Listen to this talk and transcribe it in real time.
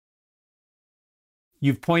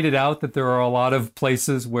You've pointed out that there are a lot of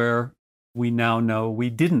places where we now know we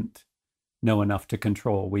didn't know enough to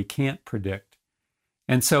control. We can't predict.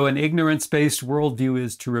 And so an ignorance-based worldview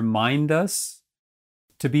is to remind us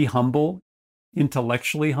to be humble,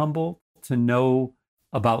 intellectually humble, to know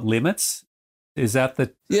about limits. Is that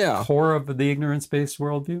the core of the ignorance-based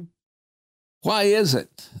worldview? Why is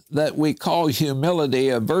it that we call humility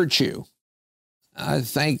a virtue? I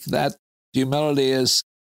think that humility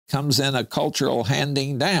comes in a cultural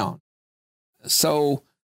handing down. So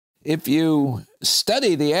if you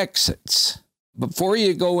study the exits before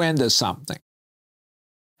you go into something,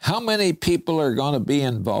 how many people are going to be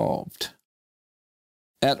involved?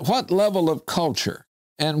 At what level of culture?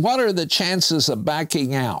 And what are the chances of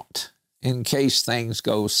backing out in case things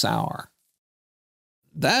go sour?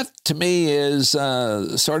 That, to me, is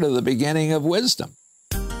sort of the beginning of wisdom.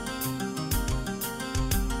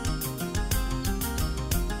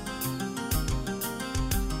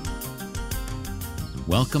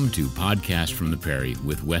 Welcome to Podcast from the Prairie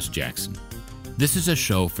with Wes Jackson. This is a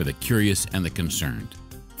show for the curious and the concerned,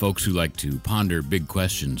 folks who like to ponder big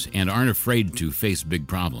questions and aren't afraid to face big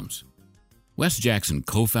problems. Wes Jackson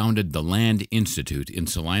co-founded the Land Institute in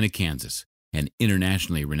Salina, Kansas, an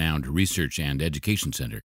internationally renowned research and education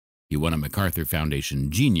center. He won a MacArthur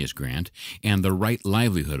Foundation Genius Grant and the Right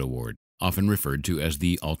Livelihood Award, often referred to as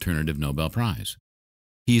the Alternative Nobel Prize.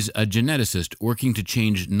 He's a geneticist working to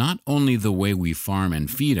change not only the way we farm and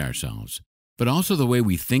feed ourselves, but also the way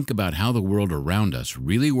we think about how the world around us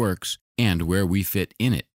really works and where we fit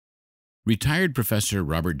in it. Retired Professor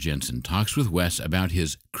Robert Jensen talks with Wes about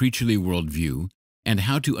his creaturely worldview and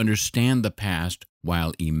how to understand the past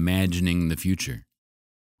while imagining the future.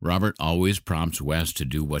 Robert always prompts Wes to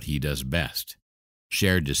do what he does best: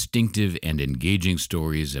 share distinctive and engaging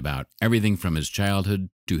stories about everything from his childhood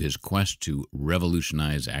to his quest to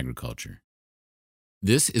revolutionize agriculture.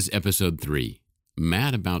 This is Episode 3,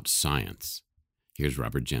 Mad About Science. Here's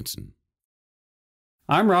Robert Jensen.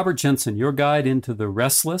 I'm Robert Jensen, your guide into the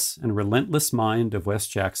restless and relentless mind of Wes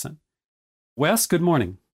Jackson. Wes, good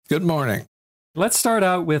morning. Good morning. Let's start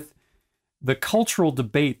out with the cultural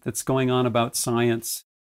debate that's going on about science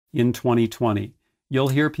in 2020. You'll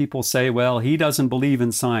hear people say, well, he doesn't believe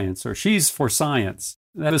in science, or she's for science.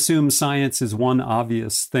 That assumes science is one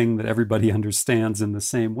obvious thing that everybody understands in the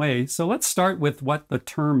same way. So let's start with what the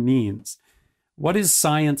term means. What is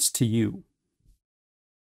science to you?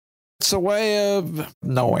 It's a way of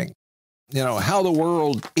knowing, how the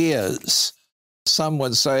world is. Some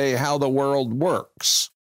would say how the world works.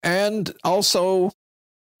 And also,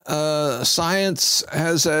 science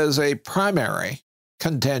has as a primary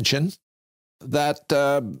contention that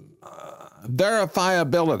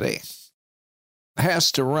verifiability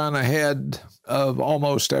has to run ahead of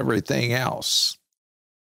almost everything else.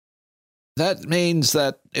 That means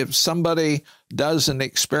that if somebody does an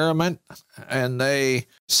experiment and they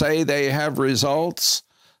say they have results,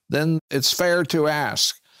 then it's fair to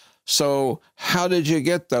ask, so how did you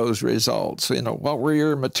get those results? What were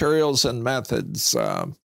your materials and methods?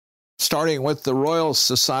 Starting with the Royal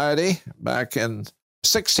Society back in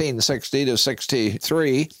 1660 to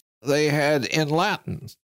 63, they had in Latin,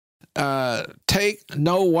 take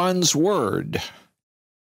no one's word.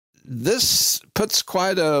 This puts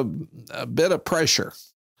quite a bit of pressure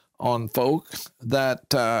on folk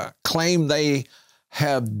that claim they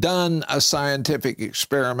have done a scientific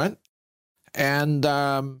experiment, and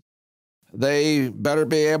they better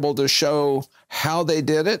be able to show how they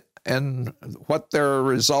did it and what their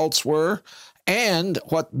results were and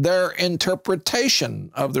what their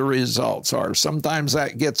interpretation of the results are. Sometimes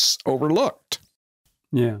that gets overlooked.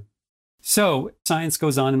 Yeah. So science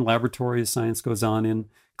goes on in laboratories, science goes on in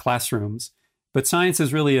classrooms, but science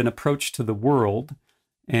is really an approach to the world.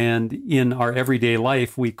 And in our everyday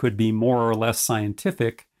life, we could be more or less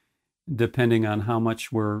scientific, depending on how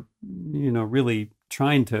much we're, really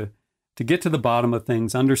trying to get to the bottom of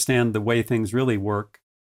things, understand the way things really work,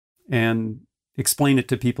 and explain it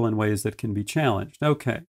to people in ways that can be challenged.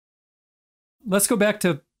 Okay. Let's go back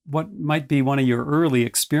to what might be one of your early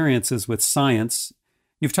experiences with science.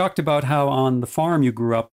 You've talked about how on the farm you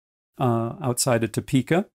grew up outside of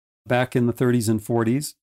Topeka back in the 30s and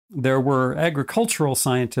 40s. There were agricultural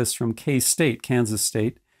scientists from K-State, Kansas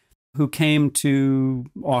State, who came to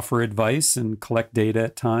offer advice and collect data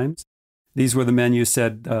at times. These were the men you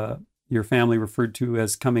said your family referred to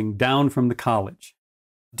as coming down from the college.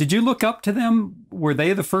 Did you look up to them? Were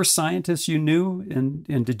they the first scientists you knew?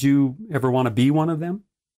 And did you ever want to be one of them?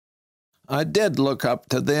 I did look up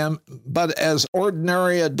to them, but as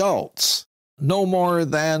ordinary adults, no more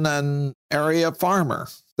than an area farmer.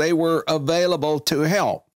 They were available to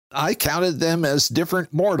help. I counted them as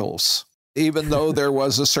different mortals, even though there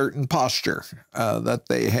was a certain posture that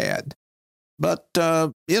they had. But,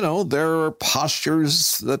 there are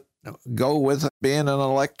postures that go with being an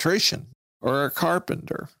electrician or a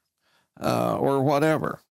carpenter or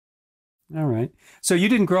whatever. All right. So you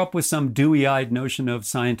didn't grow up with some dewy-eyed notion of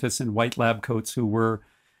scientists in white lab coats who were,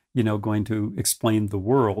 going to explain the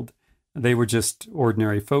world. They were just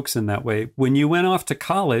ordinary folks in that way. When you went off to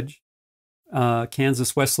college,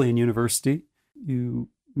 Kansas Wesleyan University, you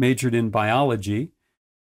majored in biology.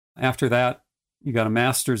 After that, you got a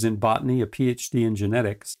master's in botany, a PhD in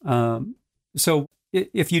genetics. So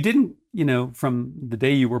if you didn't, from the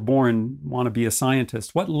day you were born, want to be a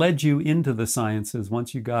scientist, what led you into the sciences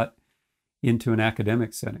once you got into an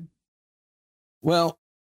academic setting? Well,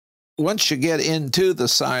 once you get into the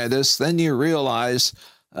scientists, then you realize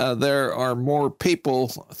there are more people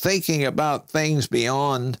thinking about things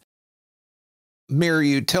beyond mere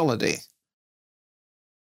utility.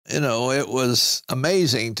 It was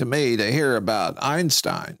amazing to me to hear about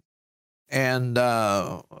Einstein and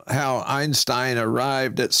how Einstein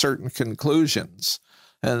arrived at certain conclusions.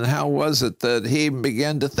 And how was it that he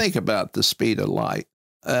began to think about the speed of light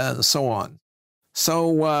and so on.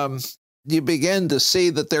 So you begin to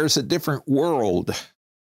see that there's a different world.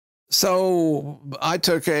 So I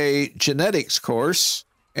took a genetics course,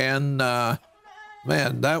 and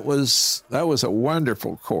man, that was a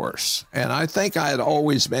wonderful course. And I think I had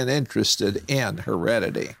always been interested in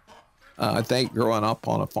heredity. I think growing up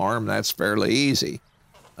on a farm, that's fairly easy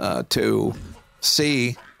to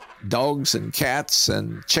see dogs and cats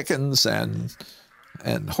and chickens and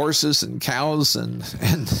horses and cows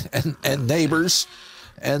and neighbors.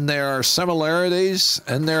 And there are similarities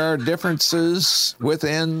and there are differences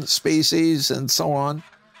within species and so on.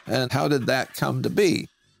 And how did that come to be?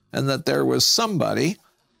 And that there was somebody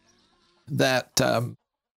that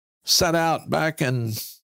set out back in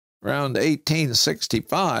around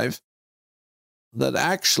 1865 that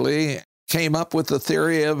actually came up with the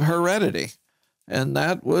theory of heredity. And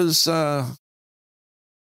that was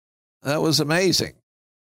amazing.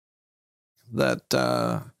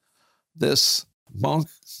 That this monk,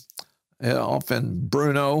 often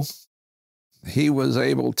Bruno, he was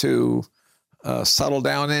able to settle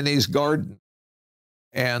down in his garden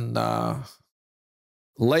and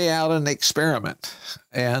lay out an experiment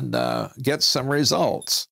and get some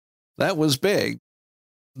results. That was big.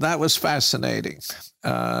 That was fascinating.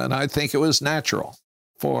 And I think it was natural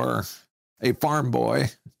for a farm boy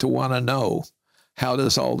to want to know, how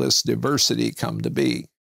does all this diversity come to be?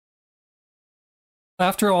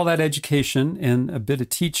 After all that education and a bit of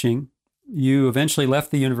teaching, you eventually left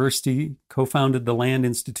the university, co-founded the Land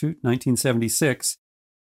Institute in 1976.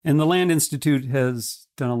 And the Land Institute has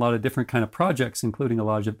done a lot of different kind of projects, including a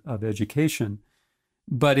lot of education.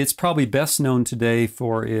 But it's probably best known today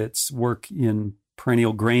for its work in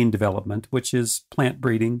perennial grain development, which is plant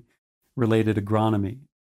breeding related agronomy.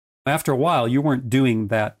 After a while, you weren't doing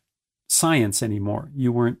that science anymore.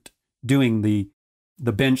 You weren't doing the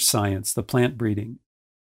bench science, the plant breeding.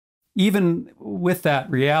 Even with that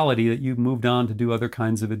reality that you've moved on to do other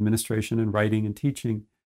kinds of administration and writing and teaching,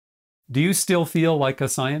 do you still feel like a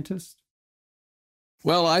scientist?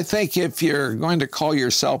 Well, I think if you're going to call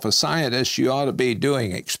yourself a scientist, you ought to be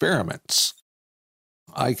doing experiments.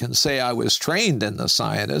 I can say I was trained in the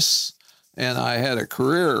scientists, and I had a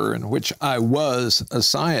career in which I was a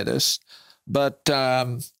scientist, but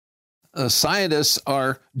scientists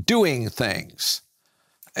are doing things.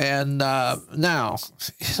 And now,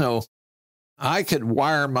 I could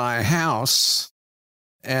wire my house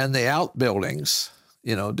and the outbuildings,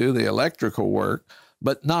 do the electrical work,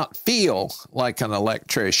 but not feel like an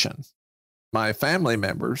electrician. My family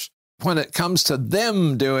members, when it comes to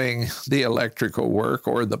them doing the electrical work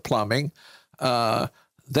or the plumbing,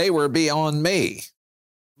 they were beyond me.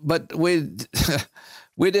 But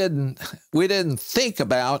we didn't think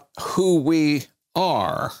about who we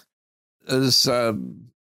are as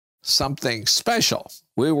something special.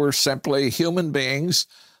 We were simply human beings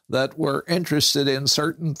that were interested in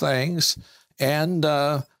certain things, and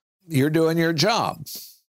you're doing your job.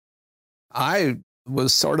 I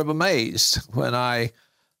was sort of amazed when I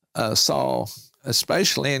saw,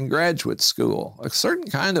 especially in graduate school, a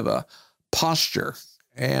certain kind of a posture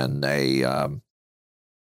and a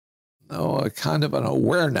kind of an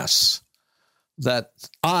awareness that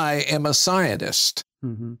I am a scientist.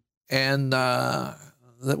 Mm-hmm. And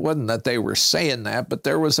it wasn't that they were saying that, but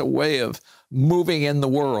there was a way of moving in the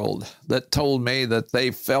world that told me that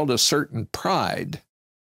they felt a certain pride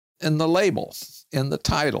in the label, in the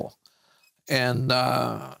title. And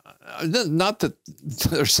not that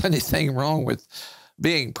there's anything wrong with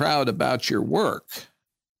being proud about your work,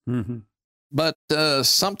 Mm-hmm. but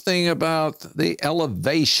something about the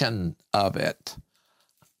elevation of it.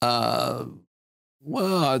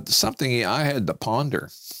 Well, something I had to ponder.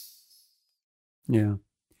 Yeah.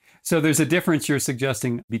 So there's a difference you're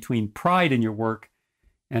suggesting between pride in your work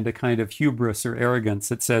and a kind of hubris or arrogance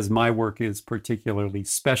that says my work is particularly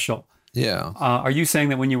special. Yeah. Are you saying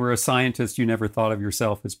that when you were a scientist, you never thought of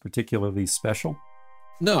yourself as particularly special?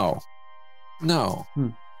 No.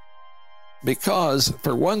 Because,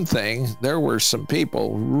 for one thing, there were some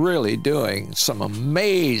people really doing some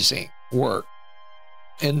amazing work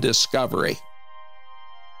in discovery.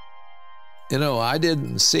 I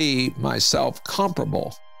didn't see myself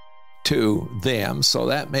comparable to them, so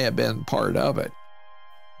that may have been part of it.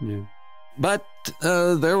 Yeah. But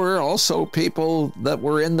there were also people that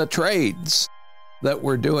were in the trades that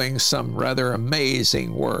were doing some rather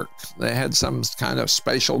amazing work. They had some kind of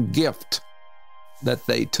special gift that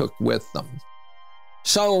they took with them.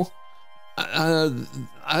 So,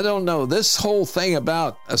 I don't know, this whole thing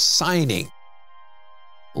about assigning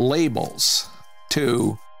labels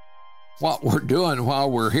to what we're doing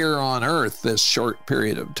while we're here on Earth this short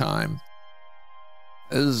period of time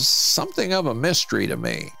is something of a mystery to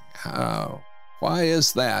me. Why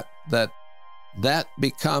is that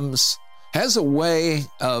has a way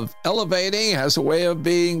of elevating, has a way of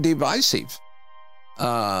being divisive,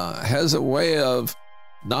 has a way of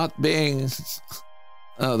not being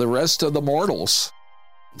the rest of the mortals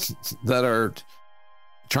that are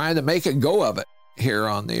trying to make a go of it here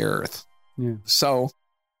on the earth. Yeah. So,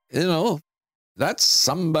 that's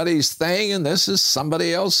somebody's thing and this is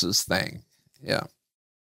somebody else's thing. Yeah.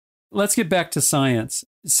 Let's get back to science.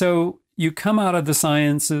 So you come out of the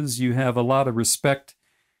sciences, you have a lot of respect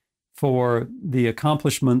for the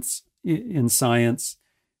accomplishments in science.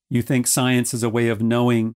 You think science is a way of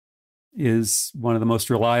knowing, is one of the most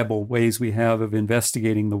reliable ways we have of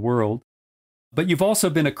investigating the world. But you've also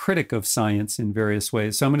been a critic of science in various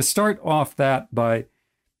ways. So I'm going to start off that by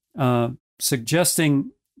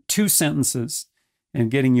suggesting 2 sentences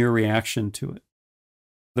and getting your reaction to it.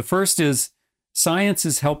 The first is, science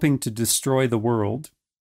is helping to destroy the world.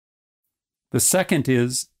 The second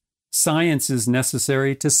is, science is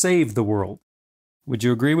necessary to save the world. Would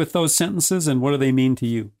you agree with those sentences, and what do they mean to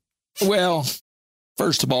you? Well,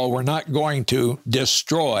 first of all, we're not going to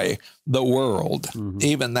destroy the world. Mm-hmm.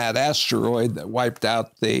 Even that asteroid that wiped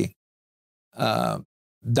out the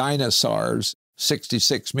dinosaurs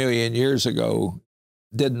 66 million years ago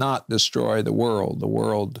did not destroy the world. The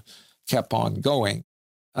world kept on going.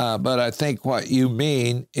 But I think what you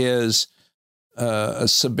mean is a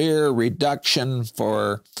severe reduction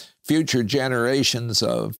for future generations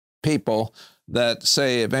of people that,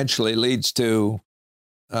 say, eventually leads to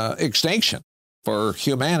extinction for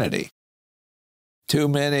humanity. Too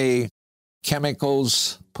many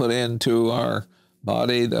chemicals put into our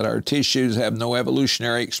body that our tissues have no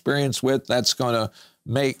evolutionary experience with. That's going to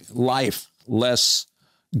make life less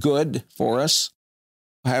good for us.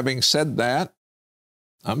 Having said that,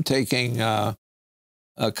 I'm taking a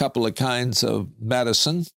couple of kinds of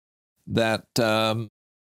medicine that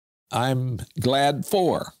I'm glad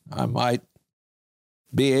for. I might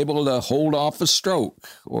be able to hold off a stroke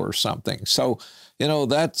or something. So,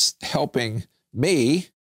 that's helping me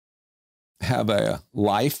have a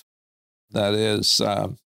life that is,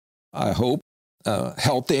 I hope,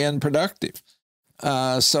 healthy and productive.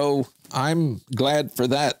 So I'm glad for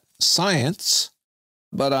that science,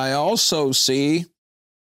 but I also see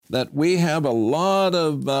that we have a lot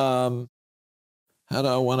of, how do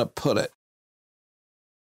I want to put it?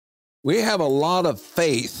 We have a lot of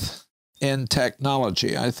faith in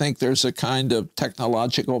technology. I think there's a kind of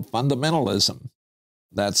technological fundamentalism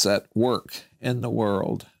that's at work in the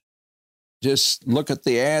world. Just look at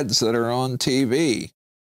the ads that are on TV.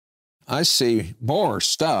 I see more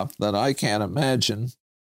stuff that I can't imagine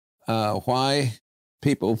why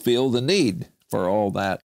people feel the need for all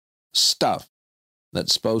that stuff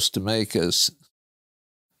that's supposed to make us,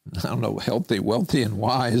 I don't know, healthy, wealthy, and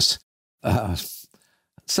wise.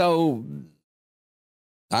 So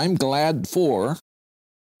I'm glad for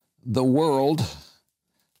the world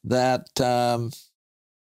that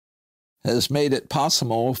has made it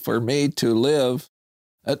possible for me to live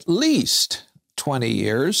at least 20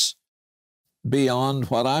 years beyond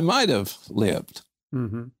what I might have lived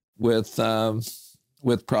with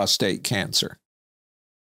prostate cancer.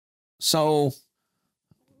 So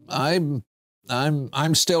I'm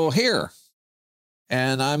still here,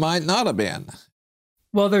 and I might not have been.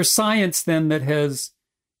 Well, there's science then that has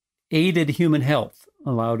aided human health,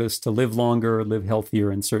 allowed us to live longer, live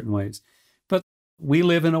healthier in certain ways. But we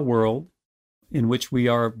live in a world, in which we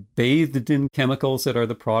are bathed in chemicals that are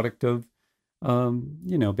the product of,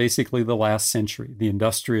 basically the last century, the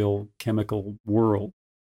industrial chemical world.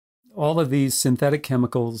 All of these synthetic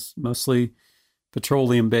chemicals, mostly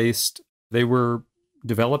petroleum-based, they were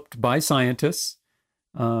developed by scientists.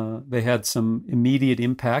 They had some immediate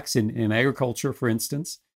impacts in agriculture, for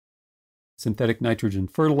instance. Synthetic nitrogen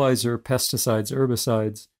fertilizer, pesticides,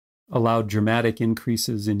 herbicides allowed dramatic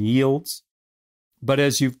increases in yields. But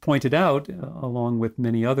as you've pointed out, along with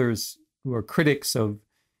many others who are critics of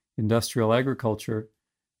industrial agriculture,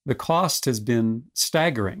 the cost has been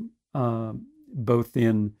staggering, both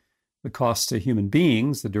in the cost to human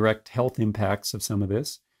beings, the direct health impacts of some of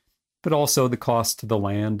this, but also the cost to the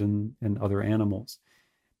land and other animals.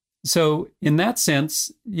 So in that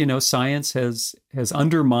sense, science has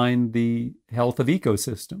undermined the health of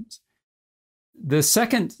ecosystems. The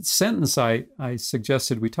second sentence I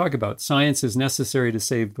suggested we talk about, science is necessary to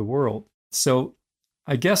save the world. So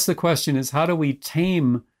I guess the question is, how do we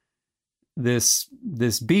tame this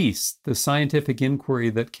beast, the scientific inquiry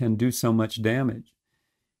that can do so much damage?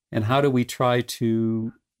 And how do we try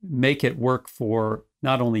to make it work for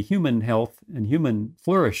not only human health and human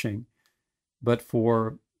flourishing, but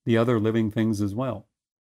for the other living things as well?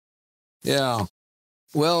 Yeah.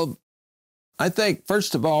 Well, I think,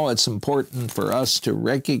 first of all, it's important for us to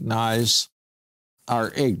recognize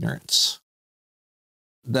our ignorance,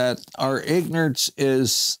 that our ignorance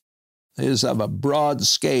is of a broad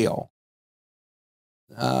scale.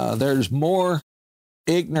 There's more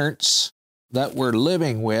ignorance that we're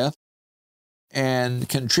living with and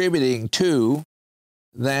contributing to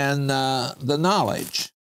than the knowledge.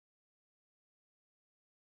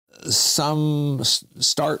 Some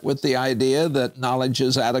start with the idea that knowledge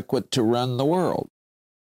is adequate to run the world.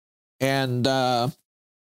 And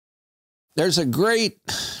there's a great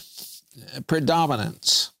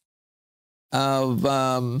predominance of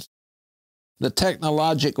the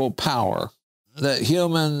technological power that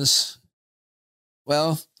humans,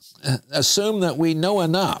 assume that we know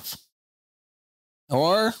enough.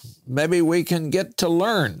 Or maybe we can get to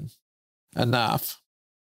learn enough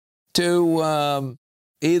to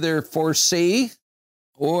either foresee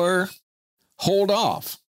or hold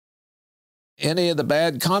off any of the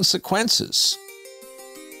bad consequences.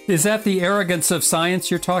 Is that the arrogance of science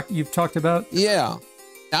you've talked about? Yeah.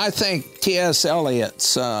 I think T.S.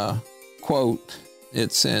 Eliot's quote,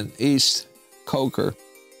 it's in East Coker.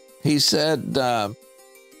 He said,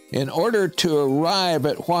 in order to arrive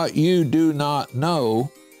at what you do not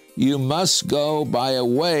know, you must go by a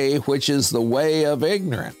way which is the way of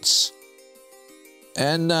ignorance.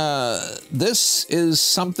 And this is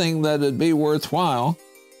something that would be worthwhile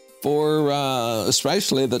for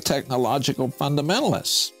especially the technological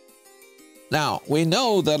fundamentalists. Now, we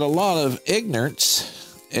know that a lot of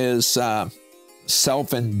ignorance is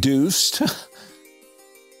self-induced.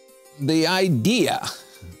 The idea,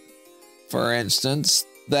 for instance,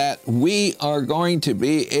 that we are going to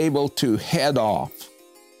be able to head off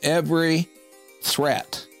every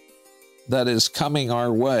threat that is coming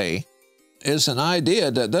our way is an idea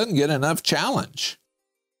that doesn't get enough challenge.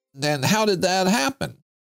 And how did that happen?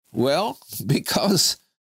 Well, because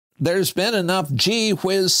there's been enough gee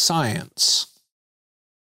whiz science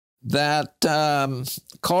that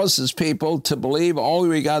causes people to believe all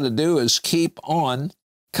we got to do is keep on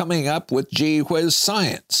coming up with gee whiz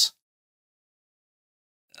science.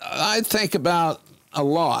 I think about a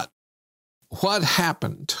lot what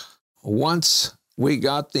happened once we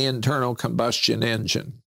got the internal combustion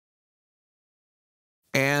engine.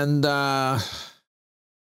 And, of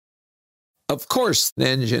course, the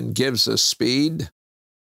engine gives us speed.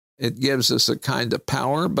 It gives us a kind of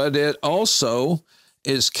power, but it also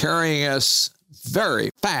is carrying us very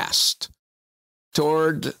fast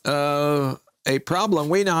toward a problem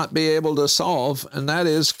we not be able to solve, and that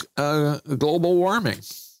is global warming.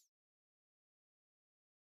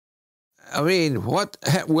 I mean, what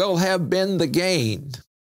will have been the gain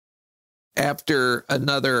after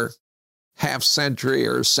another half century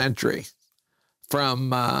or century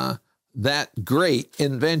from that great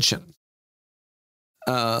invention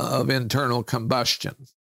of internal combustion?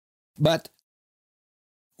 But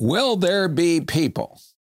will there be people,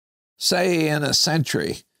 say in a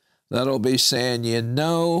century, that'll be saying, you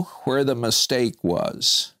know where the mistake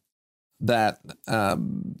was that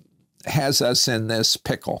has us in this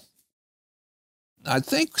pickle? I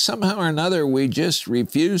think somehow or another we just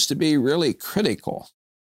refuse to be really critical.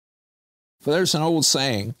 For there's an old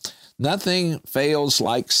saying, nothing fails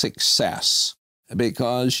like success,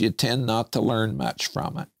 because you tend not to learn much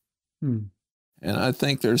from it. And I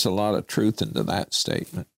think there's a lot of truth into that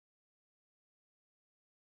statement.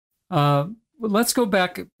 let's go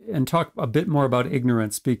back and talk a bit more about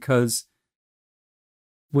ignorance, because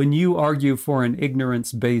when you argue for an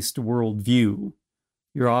ignorance-based worldview,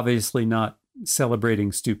 you're obviously not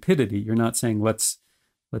celebrating stupidity. You're not saying let's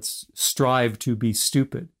strive to be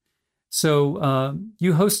stupid. So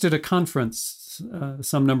you hosted a conference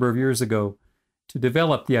some number of years ago to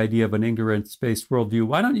develop the idea of an ignorance-based worldview.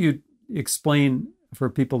 Why don't you explain for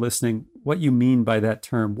people listening what you mean by that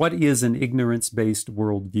term? What is an ignorance-based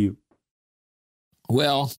worldview?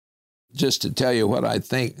 Well, just to tell you what I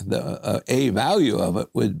think the a value of it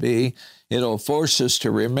would be, it'll force us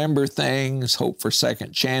to remember things, hope for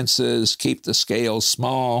second chances, keep the scale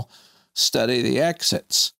small, study the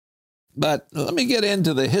exits. But let me get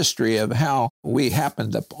into the history of how we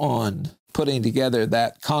happened upon putting together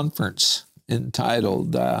that conference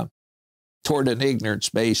entitled Toward an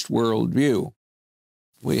Ignorance-Based Worldview.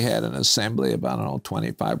 We had an assembly of,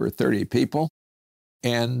 25 or 30 people,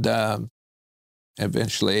 and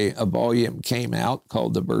eventually a volume came out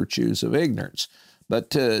called The Virtues of Ignorance. But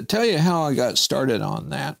to tell you how I got started on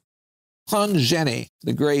that, Hans Jenny,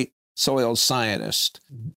 the great soil scientist,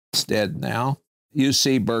 is dead now,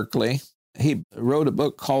 UC Berkeley, he wrote a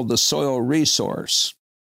book called The Soil Resource,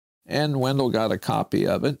 and Wendell got a copy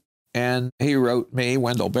of it, and he wrote me,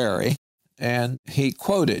 Wendell Berry, and he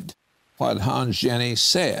quoted what Hans Jenny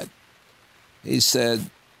said. He said,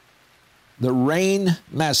 "The rain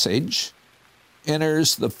message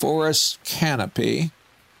enters the forest canopy,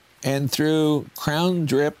 and through crown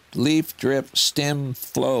drip, leaf drip, stem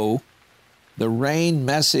flow, the rain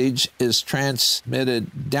message is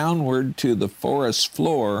transmitted downward to the forest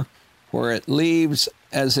floor, where it leaves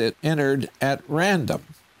as it entered at random."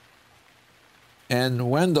 And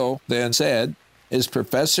Wendell then said, "Is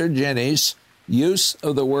Professor Jenny's use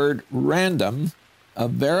of the word random a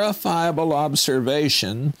verifiable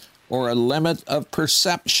observation or a limit of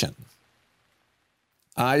perception?"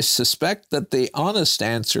 I suspect that the honest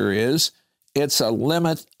answer is it's a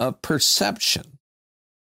limit of perception.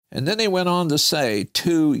 And then he went on to say,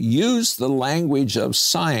 to use the language of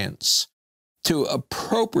science to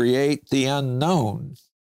appropriate the unknown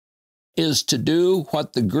is to do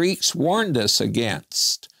what the Greeks warned us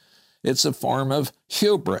against. It's a form of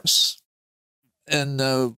hubris.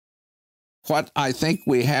 And what I think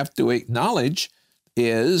we have to acknowledge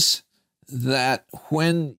is that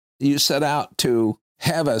when you set out to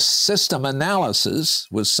have a system analysis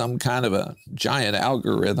with some kind of a giant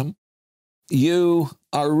algorithm, you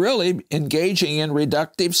are really engaging in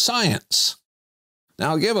reductive science. Now,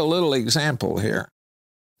 I'll give a little example here.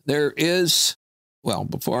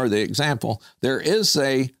 Before the example, there is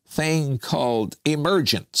a thing called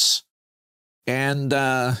emergence. And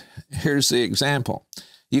here's the example.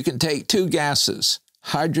 You can take two gases,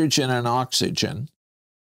 hydrogen and oxygen,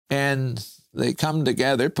 and they come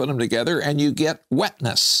together, put them together, and you get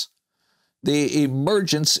wetness. The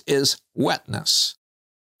emergence is wetness.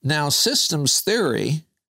 Now, systems theory,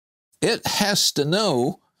 it has to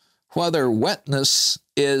know whether wetness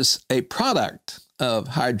is a product of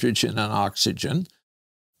hydrogen and oxygen,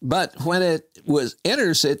 but when it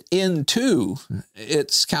enters it into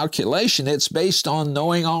its calculation, it's based on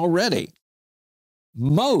knowing already.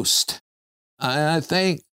 Most, I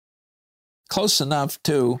think, close enough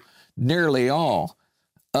to nearly all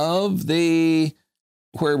of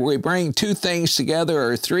where we bring two things together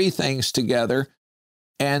or three things together,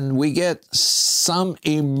 and we get some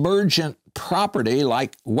emergent property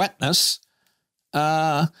like wetness,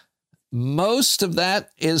 most of that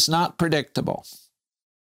is not predictable.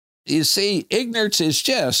 You see, ignorance is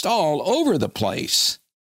just all over the place.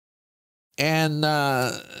 And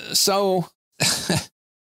so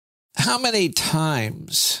how many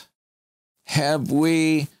times have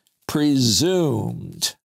we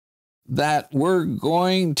presumed that we're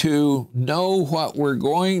going to know what we're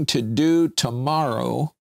going to do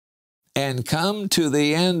tomorrow and come to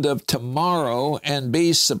the end of tomorrow and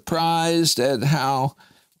be surprised at how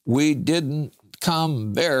we didn't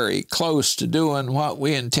come very close to doing what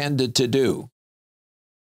we intended to do?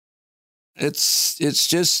 It's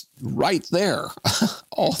just right there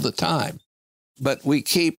all the time. But we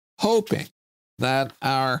keep hoping that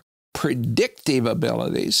our predictive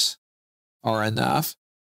abilities are enough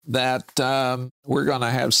that we're going to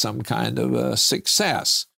have some kind of a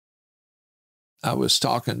success. I was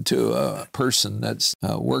talking to a person that's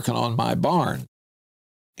working on my barn,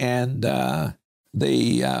 and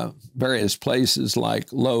the various places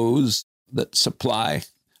like Lowe's that supply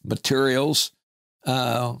materials,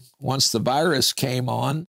 once the virus came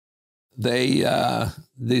on, they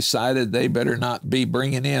decided they better not be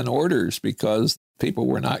bringing in orders because people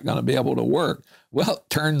were not going to be able to work. Well, it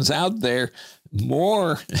turns out they're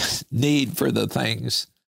more need for the things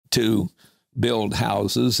to build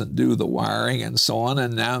houses and do the wiring and so on.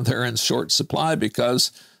 And now they're in short supply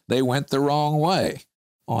because they went the wrong way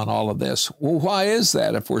on all of this. Well, why is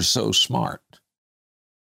that if we're so smart?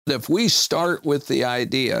 If we start with the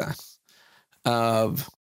idea of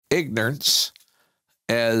ignorance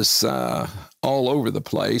as all over the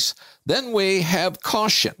place, then we have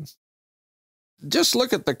caution. Just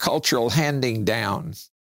look at the cultural handing down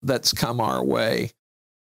that's come our way.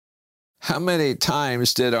 How many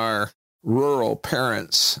times did our rural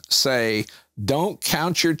parents say, don't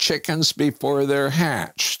count your chickens before they're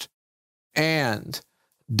hatched, and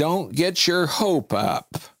don't get your hope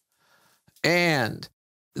up? And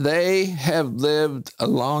they have lived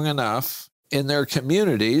long enough in their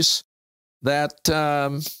communities that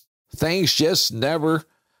things just never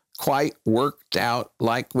quite worked out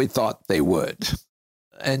like we thought they would.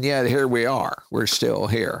 And yet here we are. We're still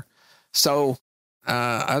here. So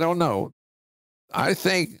I don't know. I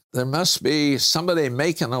think there must be somebody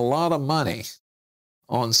making a lot of money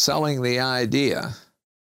on selling the idea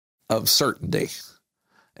of certainty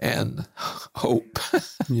and hope.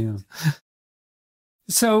 Yeah.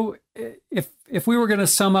 So if we were going to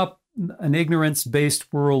sum up an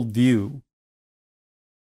ignorance-based worldview,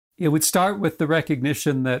 it would start with the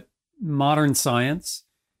recognition that modern science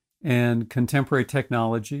and contemporary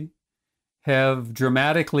technology have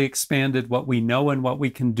dramatically expanded what we know and what we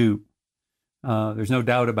can do. There's no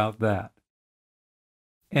doubt about that.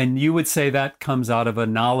 And you would say that comes out of a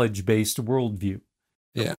knowledge-based worldview.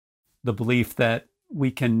 Yeah. The belief that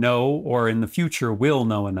we can know, or in the future will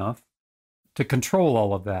know enough to control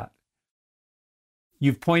all of that.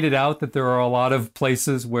 You've pointed out that there are a lot of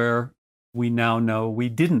places where we now know we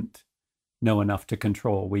didn't know enough to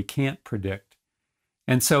control. We can't predict.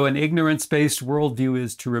 And so an ignorance-based worldview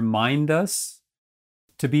is to remind us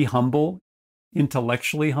to be humble,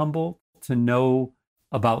 intellectually humble, to know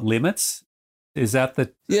about limits. Is that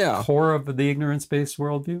the core of the ignorance-based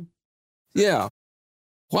worldview? Yeah.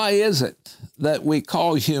 Why is it that we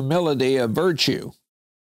call humility a virtue?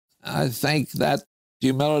 I think that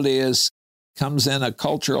humility comes in a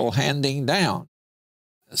cultural handing down.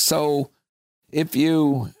 So if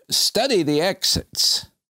you study the exits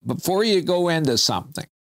before you go into something,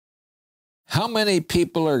 how many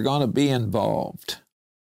people are going to be involved?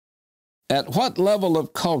 At what level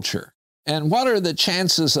of culture? And what are the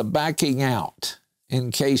chances of backing out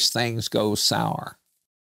in case things go sour?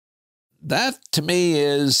 That, to me,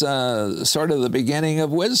 is sort of the beginning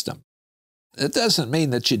of wisdom. It doesn't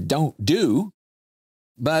mean that you don't do,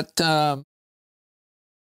 but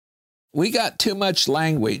we got too much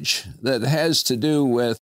language that has to do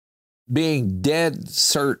with being dead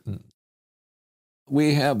certain.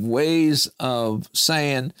 We have ways of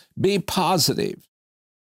saying, be positive.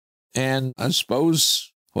 And I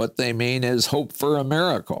suppose what they mean is hope for a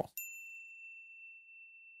miracle.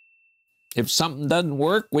 If something doesn't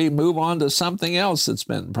work, we move on to something else that's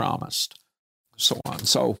been promised, so on.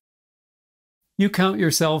 So you count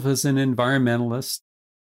yourself as an environmentalist,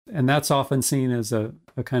 and that's often seen as a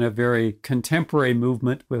kind of very contemporary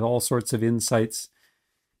movement with all sorts of insights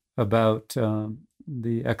about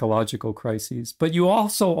the ecological crises. But you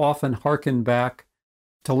also often hearken back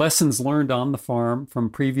to lessons learned on the farm from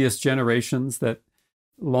previous generations that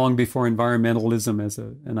long before environmentalism as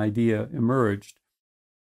an idea emerged.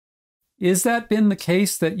 Is that been the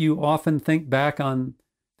case that you often think back on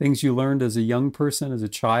things you learned as a young person, as a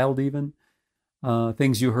child even,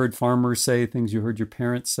 things you heard farmers say, things you heard your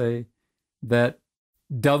parents say, that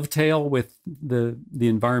dovetail with the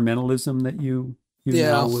environmentalism that you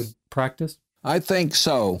now would practice? I think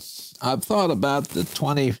so. I've thought about the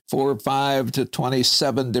 5 to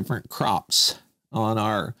 27 different crops on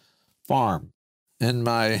our farm. And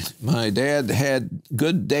my dad had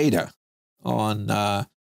good data on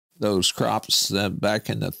those crops back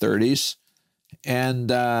in the 30s.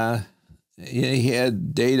 And he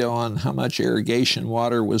had data on how much irrigation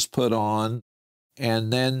water was put on.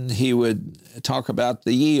 And then he would talk about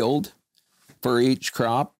the yield for each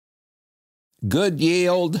crop. Good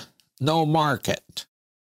yield, no market.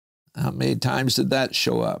 How many times did that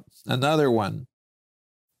show up? Another one,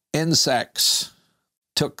 insects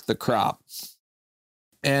took the crop.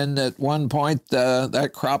 And at one point,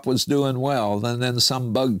 that crop was doing well, and then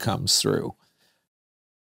some bug comes through.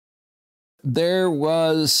 There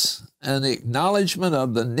was an acknowledgement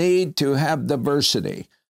of the need to have diversity.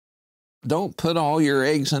 Don't put all your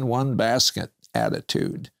eggs in one basket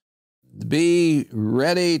attitude. Be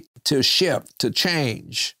ready to shift, to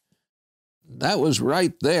change. That was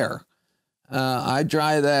right there. I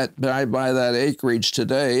buy that acreage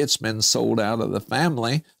today. It's been sold out of the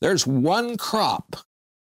family. There's one crop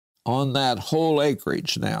on that whole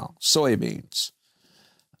acreage now, soybeans.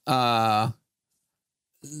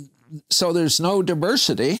 So there's no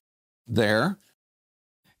diversity there.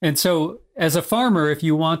 And so as a farmer, if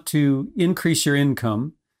you want to increase your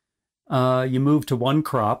income, you move to one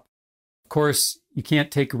crop. Of course, you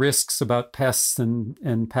can't take risks about pests and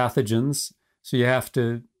pathogens, so you have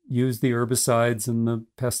to use the herbicides and the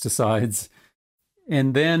pesticides.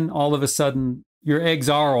 And then all of a sudden, your eggs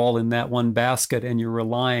are all in that one basket and you're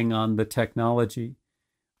relying on the technology.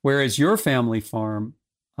 Whereas your family farm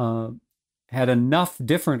had enough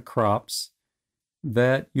different crops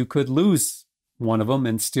that you could lose one of them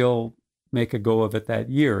and still make a go of it that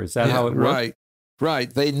year. Is that how it worked?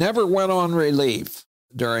 Right. They never went on relief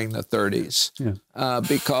during the 30s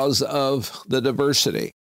because of the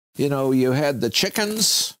diversity. You know, you had the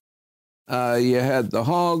chickens, you had the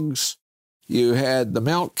hogs, you had the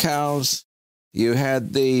milk cows, you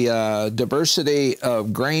had the diversity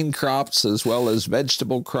of grain crops as well as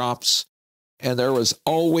vegetable crops, and there was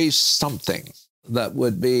always something that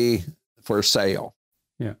would be for sale.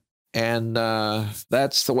 Yeah. And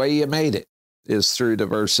that's the way you made it, is through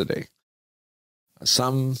diversity.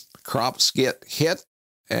 Some crops get hit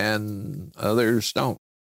and others don't.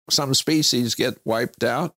 Some species get wiped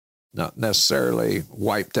out, not necessarily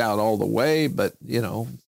wiped out all the way, but, you know,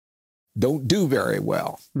 don't do very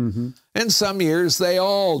well. Mm-hmm. And some years they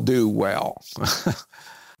all do well,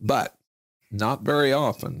 but not very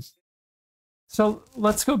often. So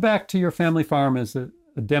let's go back to your family farm as a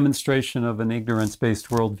demonstration of an ignorance-based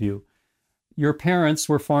worldview. Your parents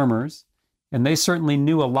were farmers, and they certainly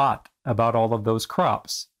knew a lot about all of those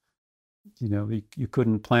crops. You know, you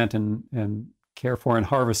couldn't plant and care for and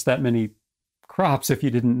harvest that many crops if you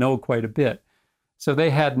didn't know quite a bit. So they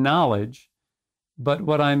had knowledge. But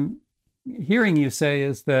what I'm hearing you say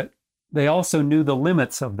is that they also knew the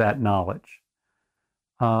limits of that knowledge.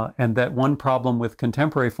 And that one problem with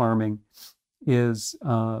contemporary farming is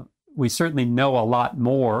we certainly know a lot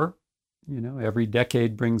more. You know, every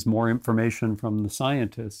decade brings more information from the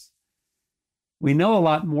scientists. We know a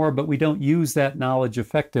lot more, but we don't use that knowledge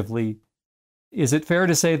effectively. Is it fair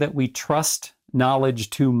to say that we trust knowledge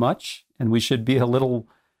too much, and we should be a little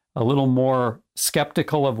more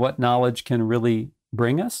skeptical of what knowledge can really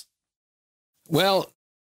bring us? Well,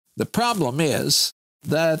 the problem is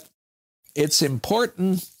that it's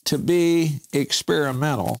important to be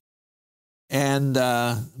experimental and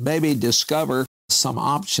maybe discover some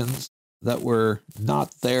options that were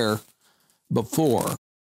not there before.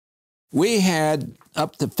 We had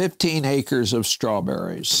up to 15 acres of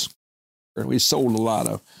strawberries. And we sold a lot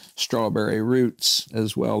of strawberry roots,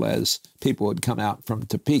 as well as people would come out from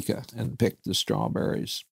Topeka and pick the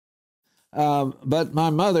strawberries. But my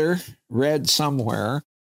mother read somewhere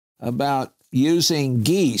about using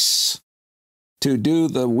geese to do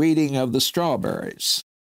the weeding of the strawberries.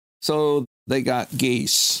 So they got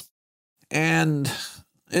geese, and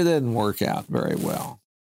it didn't work out very well.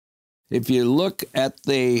 If you look at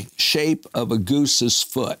the shape of a goose's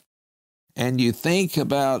foot, and you think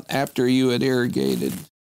about after you had irrigated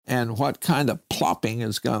and what kind of plopping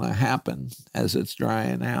is going to happen as it's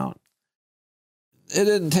drying out, it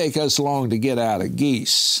didn't take us long to get out of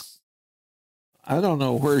geese. I don't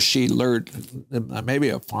know where she learned, maybe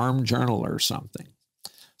a farm journal or something.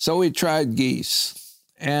 So we tried geese,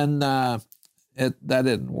 and that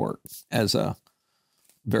didn't work as a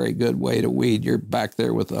very good way to weed. You're back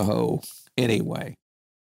there with a hoe anyway.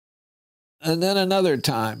 And then another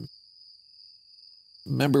time,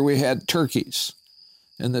 remember, we had turkeys,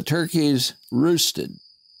 and the turkeys roosted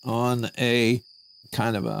on a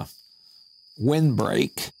kind of a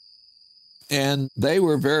windbreak, and they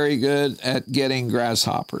were very good at getting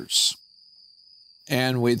grasshoppers,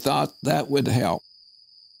 and we thought that would help.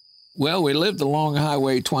 Well, we lived along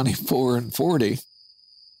Highway 24 and 40,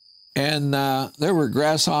 and there were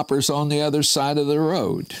grasshoppers on the other side of the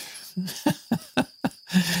road.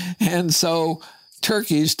 And so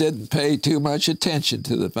turkeys didn't pay too much attention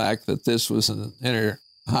to the fact that this was an inner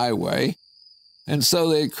highway. And so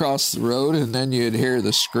they'd cross the road, and then you'd hear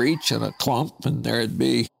the screech and a clump, and there'd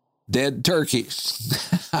be dead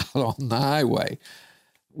turkeys out on the highway.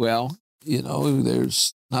 Well, you know,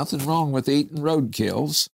 there's nothing wrong with eating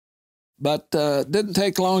roadkills, but it didn't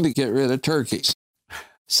take long to get rid of turkeys.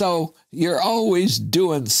 So you're always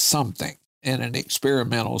doing something in an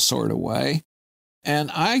experimental sort of way.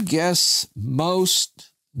 And I guess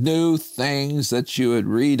most new things that you would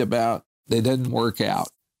read about, they didn't work out.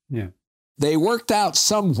 Yeah. They worked out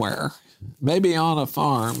somewhere, maybe on a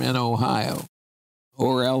farm in Ohio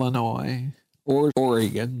or Illinois or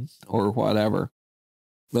Oregon or whatever,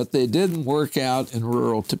 but they didn't work out in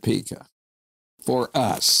rural Topeka for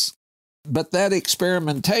us. But that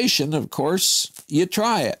experimentation, of course, you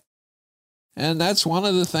try it. And that's one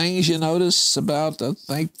of the things you notice about, I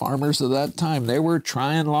think, farmers of that time. They were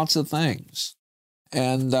trying lots of things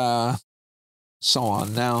and so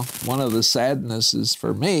on. Now, one of the sadnesses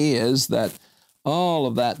for me is that all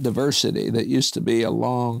of that diversity that used to be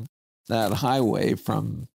along that highway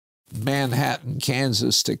from Manhattan,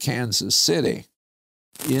 Kansas to Kansas City,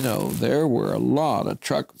 you know, there were a lot of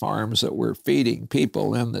truck farms that were feeding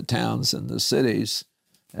people in the towns and the cities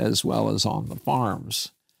as well as on the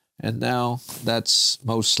farms. And now that's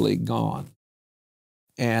mostly gone.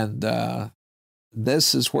 And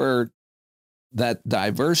this is where that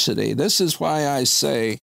diversity, this is why I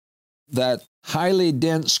say that highly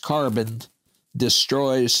dense carbon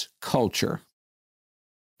destroys culture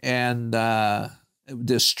and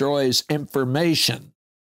destroys information.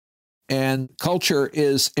 And culture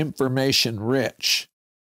is information rich.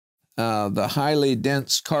 The highly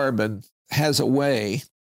dense carbon has a way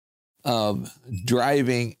of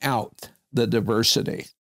driving out the diversity.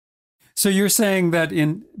 So you're saying that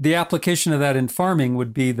in the application of that in farming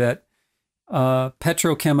would be that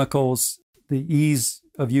petrochemicals, the ease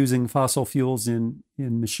of using fossil fuels in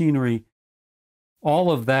machinery,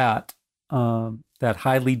 all of that, that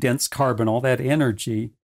highly dense carbon, all that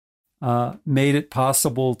energy, made it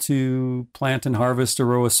possible to plant and harvest a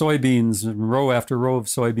row of soybeans, and row after row of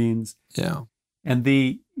soybeans. Yeah. And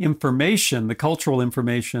the information, the cultural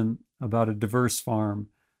information about a diverse farm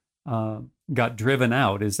got driven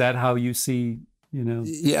out. Is that how you see,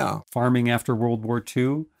 yeah, farming after World War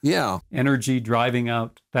II? Yeah. Energy driving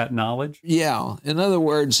out that knowledge? Yeah. In other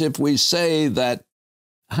words, if we say that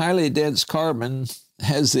highly dense carbon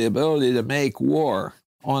has the ability to make war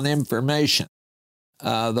on information,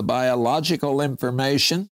 the biological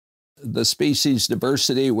information, the species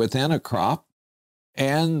diversity within a crop,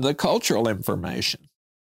 and the cultural information.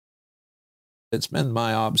 It's been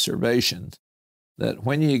my observation that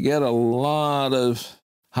when you get a lot of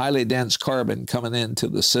highly dense carbon coming into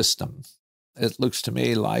the system, it looks to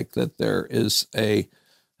me like that there is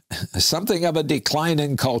something of a decline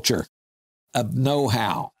in culture, of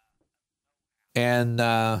know-how. And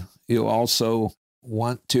you also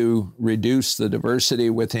want to reduce the diversity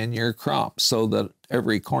within your crop so that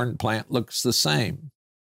every corn plant looks the same.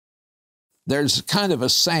 There's kind of a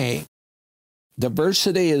saying,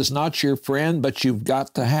 diversity is not your friend, but you've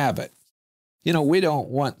got to have it. We don't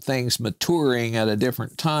want things maturing at a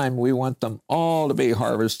different time. We want them all to be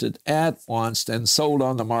harvested at once and sold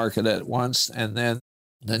on the market at once, and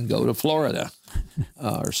then go to Florida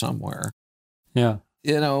or somewhere. Yeah.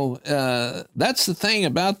 That's the thing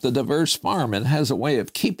about the diverse farm. It has a way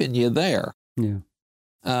of keeping you there. Yeah.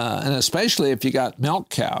 And especially if you got milk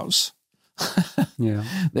cows, yeah,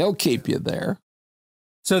 they'll keep you there.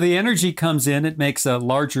 So the energy comes in, it makes a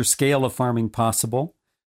larger scale of farming possible.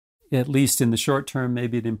 At least in the short term,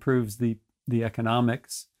 maybe it improves the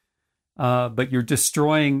economics. But you're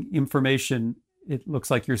destroying information, it looks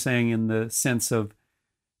like you're saying, in the sense of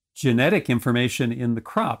genetic information in the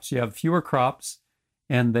crops. You have fewer crops,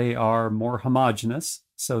 and they are more homogeneous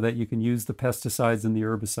so that you can use the pesticides and the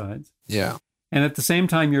herbicides. Yeah. And at the same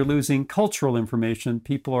time, you're losing cultural information.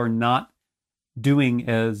 People are not doing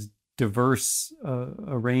as diverse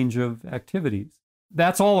a range of activities.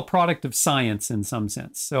 That's all a product of science in some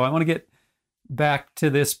sense. So I want to get back to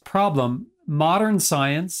this problem. Modern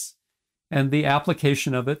science and the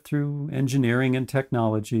application of it through engineering and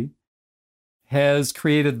technology has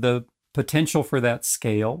created the potential for that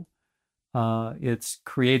scale. It's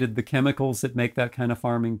created the chemicals that make that kind of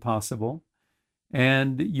farming possible.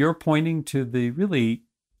 And you're pointing to the really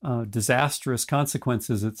disastrous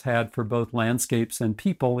consequences it's had for both landscapes and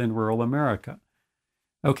people in rural America.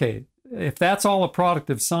 Okay, if that's all a product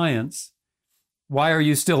of science, why are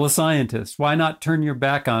you still a scientist? Why not turn your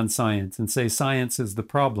back on science and say science is the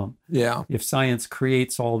problem? Yeah. If science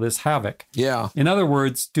creates all this havoc. Yeah. In other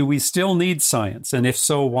words, do we still need science? And if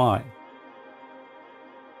so, why?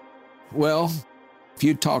 Well, if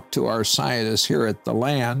you talk to our scientists here at the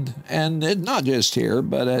land, and not just here,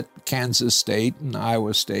 but at Kansas State and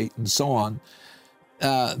Iowa State and so on,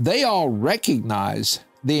 they all recognize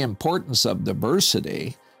the importance of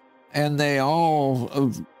diversity, and they all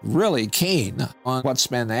are really keen on what's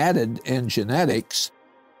been added in genetics,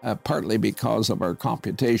 partly because of our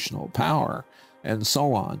computational power and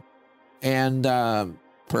so on. And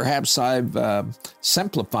perhaps I've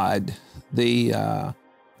simplified the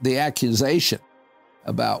accusation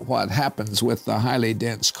about what happens with the highly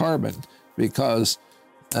dense carbon, because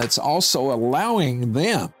it's also allowing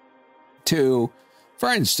them to, for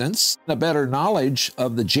instance, a better knowledge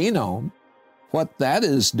of the genome, what that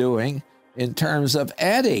is doing in terms of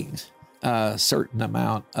adding a certain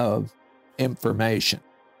amount of information.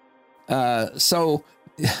 So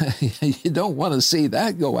you don't want to see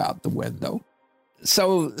that go out the window.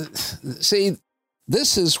 So, see,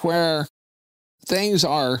 this is where things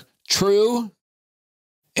are true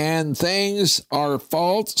and things are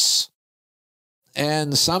false.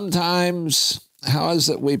 And sometimes, how is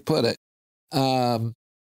it we put it?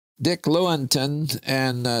 Dick Lewontin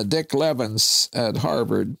and Dick Levins at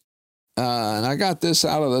Harvard, and I got this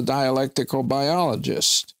out of the Dialectical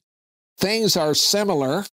Biologist. Things are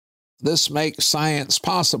similar. This makes science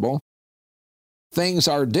possible. Things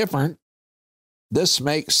are different. This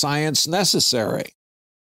makes science necessary.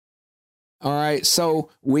 All right, so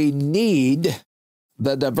we need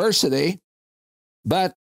the diversity,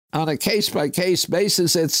 but on a case-by-case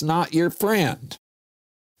basis, it's not your friend.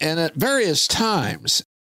 And at various times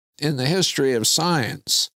in the history of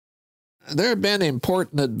science, there have been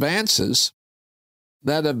important advances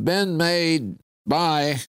that have been made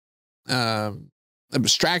by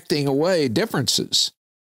abstracting away differences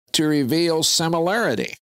to reveal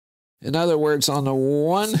similarity. In other words, on the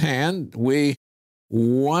one hand, we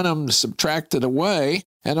want them subtracted away,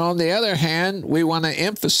 and on the other hand, we want to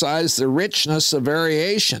emphasize the richness of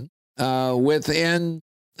variation within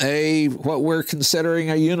what we're considering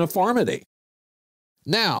a uniformity.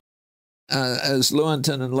 Now, as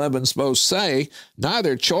Lewontin and Levins both say,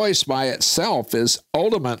 neither choice by itself is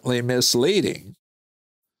ultimately misleading.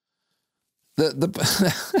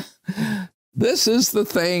 This is the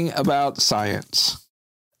thing about science.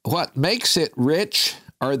 What makes it rich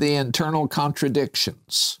are the internal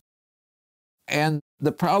contradictions. And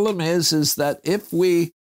the problem is that if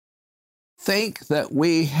we think that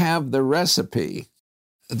we have the recipe,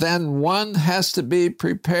 then one has to be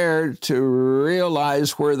prepared to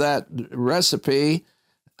realize where that recipe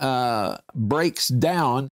breaks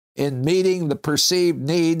down in meeting the perceived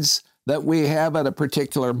needs that we have at a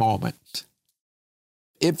particular moment.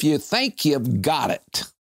 If you think you've got it,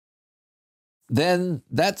 then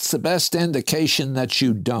that's the best indication that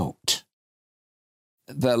you don't.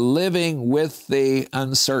 The living with the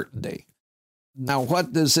uncertainty. Now,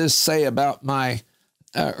 what does this say about my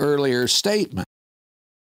earlier statement?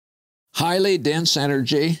 Highly dense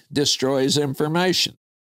energy destroys information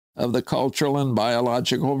of the cultural and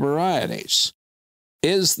biological varieties.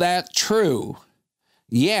 Is that true?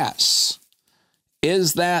 Yes.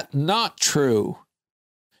 Is that not true?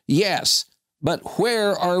 Yes. But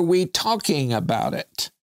where are we talking about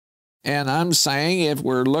it? And I'm saying if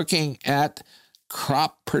we're looking at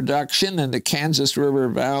crop production in the Kansas River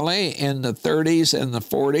Valley in the 30s and the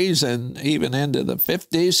 40s and even into the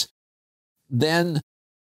 50s, then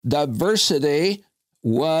diversity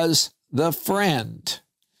was the friend.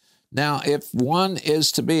 Now, if one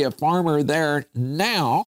is to be a farmer there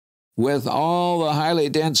now, with all the highly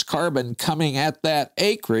dense carbon coming at that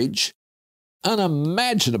acreage,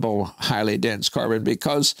 unimaginable highly dense carbon,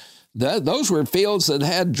 because those were fields that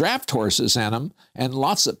had draft horses in them and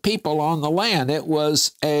lots of people on the land. It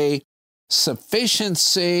was a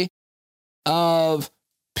sufficiency of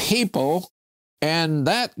people, and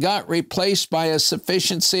that got replaced by a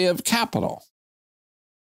sufficiency of capital.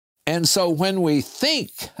 And so when we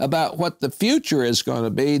think about what the future is going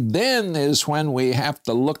to be, then is when we have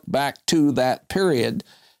to look back to that period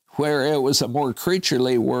where it was a more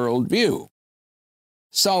creaturely worldview.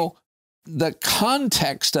 So the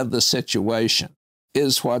context of the situation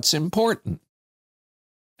is what's important.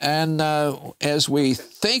 And as we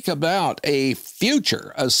think about a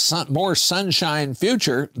future, more sunshine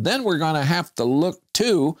future, then we're going to have to look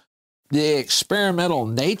to the experimental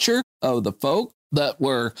nature of the folk that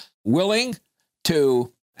were willing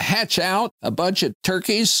to hatch out a bunch of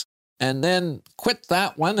turkeys and then quit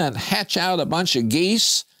that one and hatch out a bunch of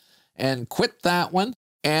geese and quit that one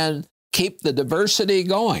and keep the diversity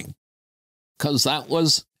going, because that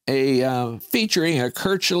was featuring a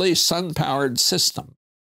Kirchhoff sun-powered system.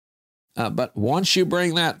 But once you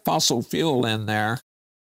bring that fossil fuel in there,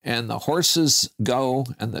 and the horses go,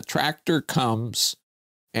 and the tractor comes,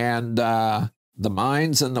 and the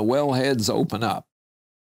mines and the wellheads open up.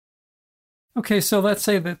 Okay, so let's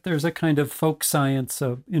say that there's a kind of folk science,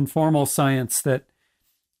 informal science that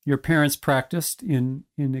your parents practiced in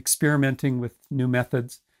experimenting with new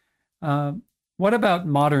methods. What about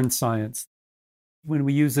modern science? When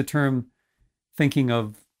we use the term thinking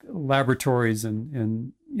of laboratories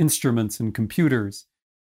and instruments and computers,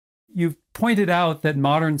 you've pointed out that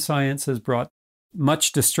modern science has brought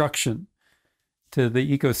much destruction to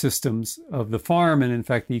the ecosystems of the farm and, in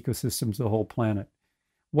fact, the ecosystems of the whole planet.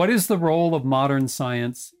 What is the role of modern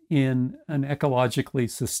science in an ecologically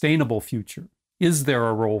sustainable future? Is there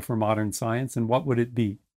a role for modern science, and what would it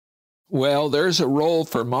be? Well, there's a role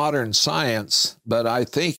for modern science, but I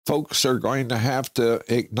think folks are going to have to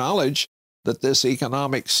acknowledge that this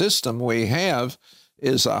economic system we have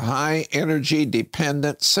is a high energy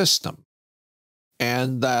dependent system,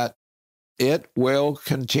 and that it will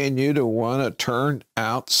continue to want to turn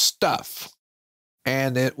out stuff.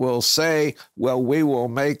 And it will say, well, we will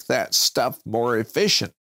make that stuff more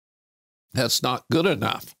efficient. That's not good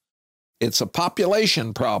enough. It's a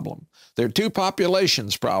population problem. There are two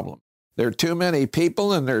populations problem. There are too many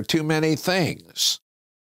people and there are too many things.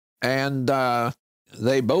 And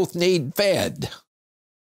they both need fed.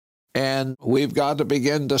 And we've got to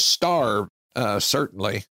begin to starve,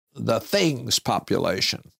 certainly, the things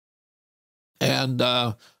population. And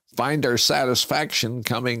find our satisfaction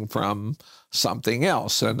coming from something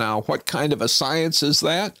else. And now, what kind of a science is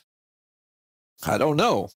that? I don't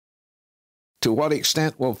know. To what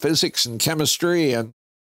extent will physics and chemistry and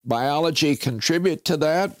biology contribute to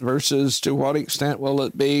that versus to what extent will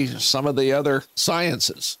it be some of the other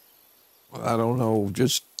sciences? I don't know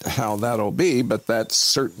just how that'll be, but that's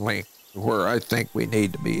certainly where I think we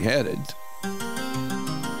need to be headed.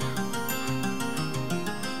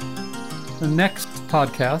 The next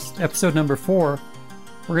podcast, episode number 4,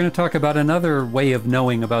 we're going to talk about another way of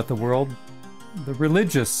knowing about the world, the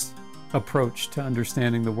religious approach to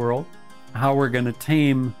understanding the world, how we're going to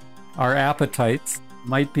tame our appetites.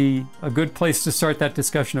 Might be a good place to start that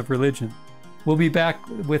discussion of religion. We'll be back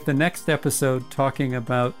with the next episode talking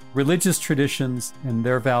about religious traditions and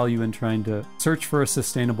their value in trying to search for a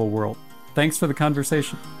sustainable world. Thanks for the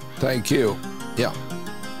conversation. Thank you. Yeah.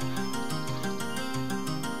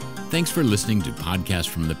 Thanks for listening to Podcast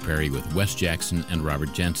from the Prairie with Wes Jackson and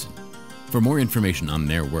Robert Jensen. For more information on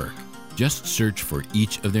their work, just search for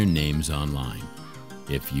each of their names online.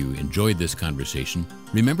 If you enjoyed this conversation,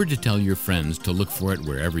 remember to tell your friends to look for it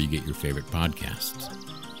wherever you get your favorite podcasts.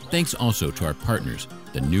 Thanks also to our partners,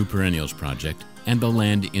 the New Perennials Project and the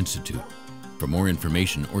Land Institute. For more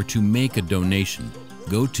information or to make a donation,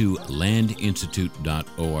 go to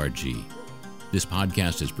landinstitute.org. This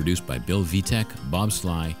podcast is produced by Bill Vitek, Bob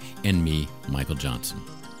Sly, and me, Michael Johnson.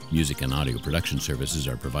 Music and audio production services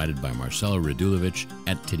are provided by Marcelo Radulovic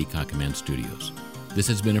at Titicacaman Studios. This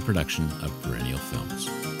has been a production of Perennial Films.